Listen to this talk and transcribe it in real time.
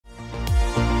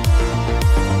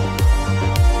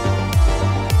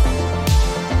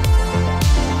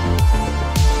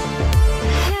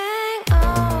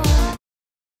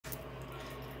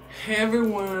Hey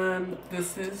everyone,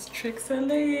 this is Trixx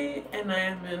LA and I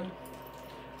am in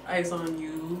Eyes on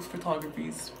You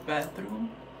Photography's bathroom.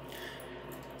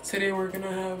 Today we're gonna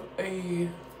have a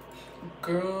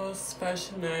girls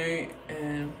fashion night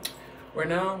and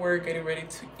we're getting ready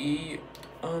to eat.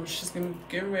 She's gonna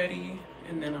get ready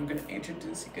and then I'm gonna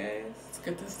introduce you guys. Let's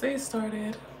get this day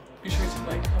started. Be sure to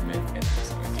like, comment, and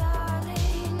subscribe.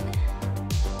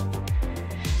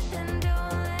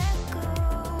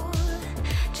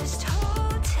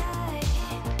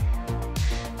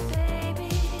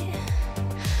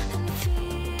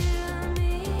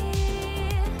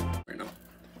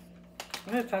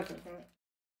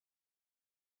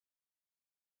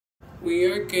 We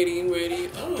are getting ready.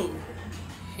 Oh,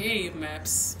 hey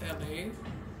Maps LA.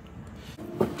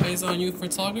 Eyes on You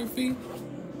Photography.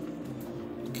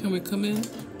 Can we come in?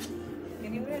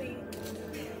 Getting ready.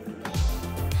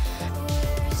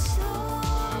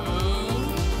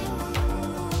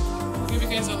 I'll give you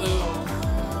guys a little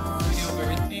video of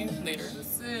everything later.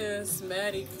 This is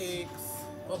Maddie Cakes.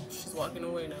 Oh, she's walking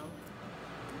away now.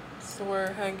 So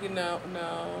we're hanging out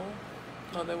now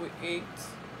that we ate.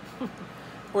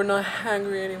 We're not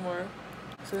hungry anymore.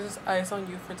 So this is Eyes on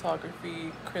You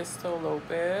Photography, Crystal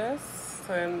Lopez.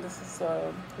 And this is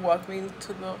welcoming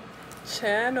to the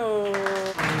channel.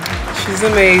 She's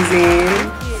amazing.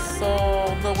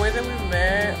 So the way that we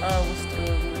met was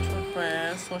through mutual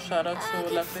friends. So shout out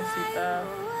to La Fresita.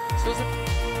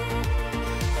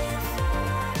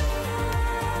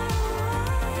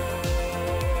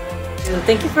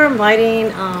 Thank you for inviting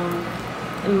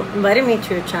me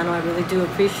to your channel. I really do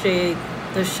appreciate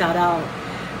the shout out.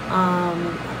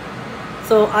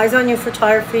 So Eyes on You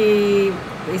Photography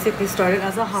basically started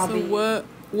as a hobby. So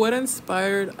what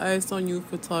inspired Eyes on You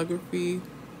Photography?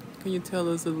 Can you tell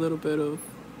us a little bit of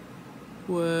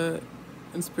what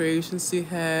inspirations you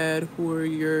had? Who were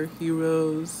your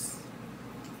heroes?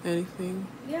 Anything?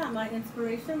 Yeah, my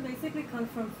inspiration basically comes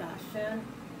from fashion,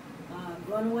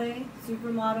 runway,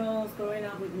 supermodels, growing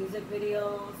up with music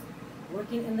videos,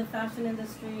 working in the fashion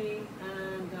industry,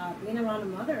 and being around a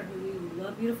mother who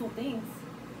loved beautiful things.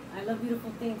 I love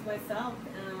beautiful things myself,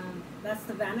 and that's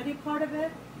the vanity part of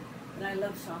it. But I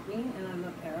love shopping and I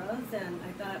love eras, and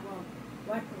I thought, well,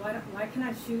 why can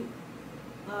I shoot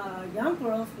young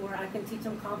girls where I can teach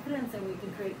them confidence and we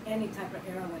can create any type of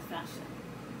era with fashion.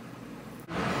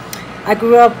 I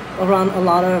grew up around a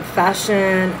lot of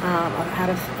fashion. I had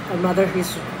a mother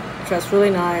who's dressed really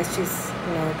nice. She's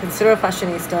considered a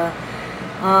fashionista.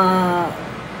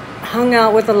 Hung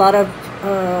out with a lot of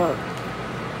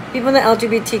people in the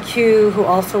LGBTQ who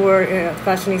also were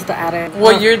fashionista addicts.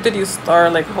 What year did you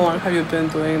start? Like, how long have you been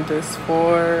doing this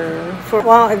for? For a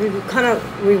while, if you kind of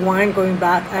rewind, going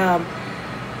back.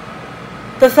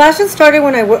 The fashion started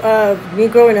when me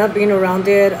growing up, being around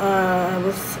it. I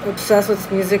was obsessed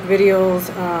with music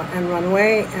videos and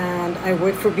runway, and I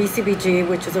worked for BCBG,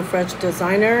 which is a French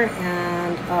designer,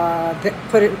 and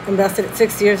invested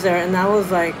 6 years there, and that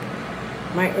was like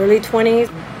my early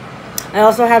 20s. I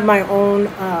also had my own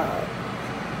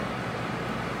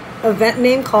event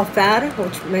name called FAD,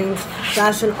 which means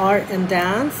Fashion, Art, and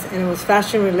Dance, and it was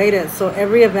fashion related. So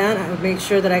every event, I would make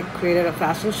sure that I created a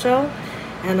fashion show.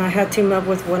 And I had teamed up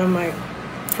with one of my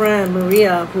friend,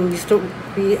 Maria, who used to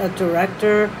be a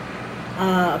director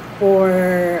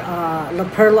for La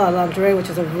Perla Lingerie, which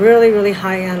is a really, really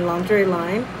high-end lingerie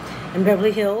line in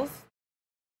Beverly Hills.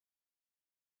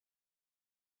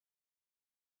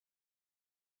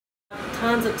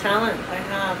 Tons of talent. I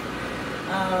have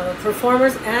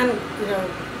performers and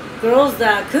girls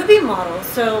that could be models.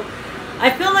 So I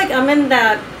feel like I'm in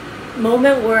that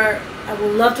moment where I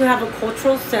would love to have a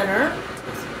cultural center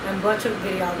and a bunch of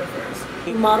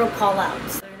videographers, model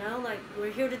call-outs. Like we're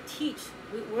here to teach.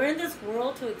 We're in this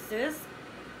world to exist,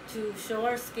 to show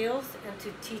our skills and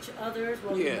to teach others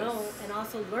what we know, and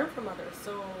also learn from others.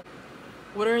 So,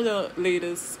 what are the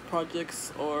latest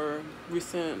projects or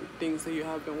recent things that you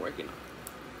have been working on?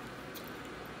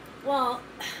 Well,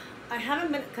 I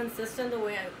haven't been consistent the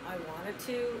way I wanted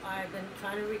to. I've been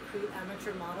trying to recruit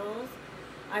amateur models.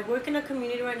 I work in a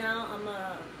community right now. I'm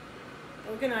a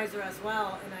organizer as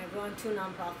well, and I run 2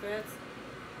 nonprofits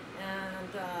and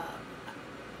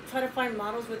try to find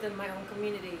models within my own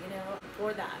community,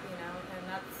 for that, and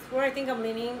that's where I think I'm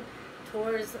leaning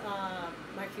towards.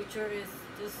 My future is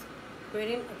just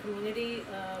creating a community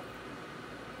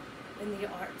in the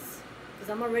arts, because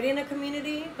I'm already in a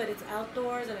community, but it's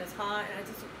outdoors and it's hot, and I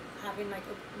just having like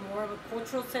more of a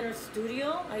cultural center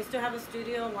studio. I used to have a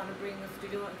studio. I want to bring the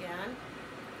studio again.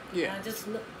 Yeah. And just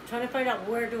trying to find out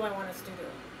where do I want a studio.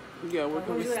 Yeah, where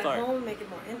can we start? At home, make it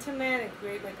more intimate and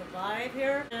create like a vibe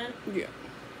here. And yeah.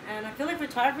 And I feel like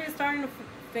photography is starting to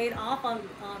fade off on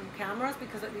cameras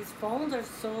because these phones are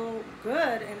so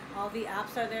good and all the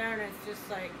apps are there, and it's just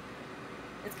like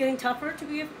it's getting tougher to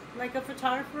be like a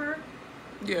photographer.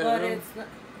 Yeah.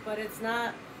 But it's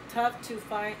not tough to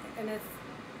find, and it's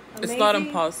amazing. It's not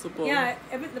impossible. Yeah,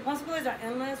 the possibilities are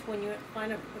endless when you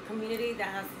find a community that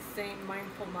has the same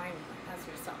mindful mind as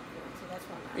yourself. You know? So that's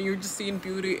what I'm at. And you're just seeing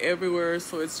beauty everywhere,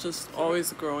 so it's just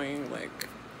always growing. Like,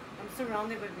 I'm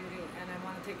surrounded by beauty, and I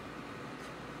want to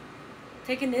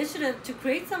take initiative to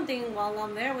create something while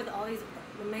I'm there with all these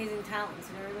amazing talents.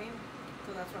 You know what I mean?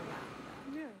 So that's where I'm at.